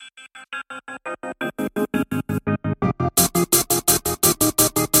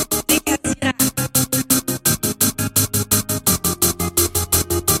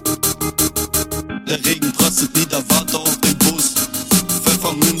Der Regen prasselt nieder, warte auf den Bus.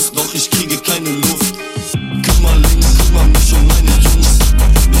 Pfefferminz, doch ich kriege keine Luft. Kümmer links, kümmer mich um meine Jungs.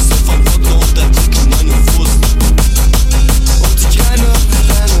 Ich soll von Wodka und der Trinke meine Wurst. Und ich renne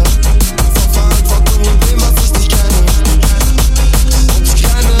vor Verantwortung und dem, was ich nicht kenne. Und ich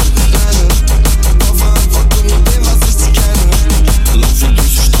renne vor Verantwortung und dem, was ich nicht kenne. Laufe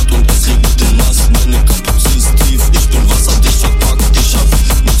durch die Stadt und es regnet den Mast. Meine Kapuze ist tief, ich bin wasserdicht verpackt. Ich hab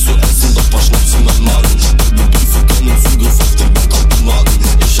nichts zu essen, doch paar Schnaps in meinem Magen. Gelbe Briefe, keinen Zugriff auf den Bankautomaten.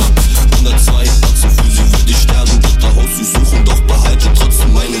 Ich hab 102 Atzen für sie, will ich sterben. Dritter Haus, sie suchen, doch behalte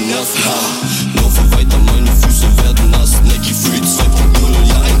trotzdem meine Nerven. Laufe weiter, meine Füße werden nass. Nike Free 2.0,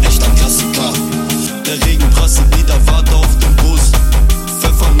 ja ein echter Klassiker. Der Regen prasselt nieder, warte auf den Bus.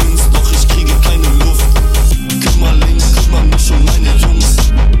 Pfefferminz, doch ich kriege keine Luft. Kümmer links, kümmer mich um meine Jungs.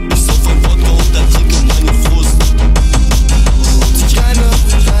 Ich soll von Wodka und der Trinke meine Wurst. Und ich renne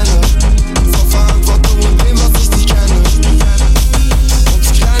vor Verantwortung und dem, was ich nicht kenne. Und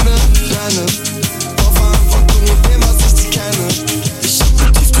ich renne vor Verantwortung und dem, was ich nicht kenne. Ich hab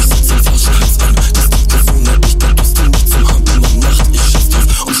ein tief durchsetzt und Flaschenhals an. Das ist Gewohnheit, ich bleib aus dem Nichts zum Haben immer Nacht. Ich schieß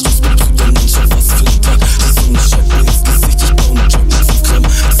drauf und stoß betrügt der Mensch auf was für ein Tag. Die Sonne scheint mir ins Gesicht, ich baue einen Job mit 5 Gramm.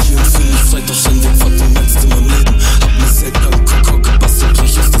 Zieh und fühl mich frei, doch ständig fuck den Ernst in meinem Leben. Hab mir selten am Kokon gebastelt,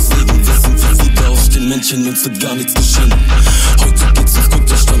 brech aus der Segen. Wir sind wie wieder auf den Männchen, uns wird gar nichts geschehen. Heute geht's auf gut,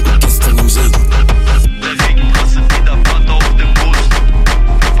 wir standen gestern im Regen. Der Regen prasselt wieder, warte auf den Bus.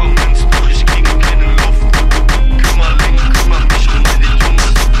 Pfefferminz, doch ich kriege keine Luft. Kümmer links, kümmer mich um meine Jungs.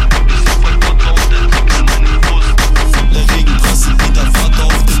 Ich soll von Wodka und der Trinke meine Wurst. Der Regen prasselt wieder, warte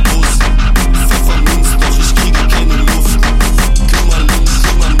auf den Bus. Pfefferminz, doch ich kriege keine Luft. Kümmer links,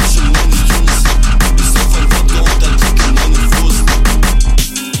 kümmer mich um meine Jungs. Ich soll von Wodka und der Trinke meine Wurst.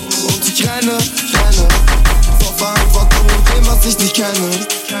 Und ich renne vor Verantwortung und dem, was ich nicht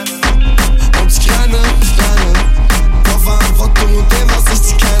kenne.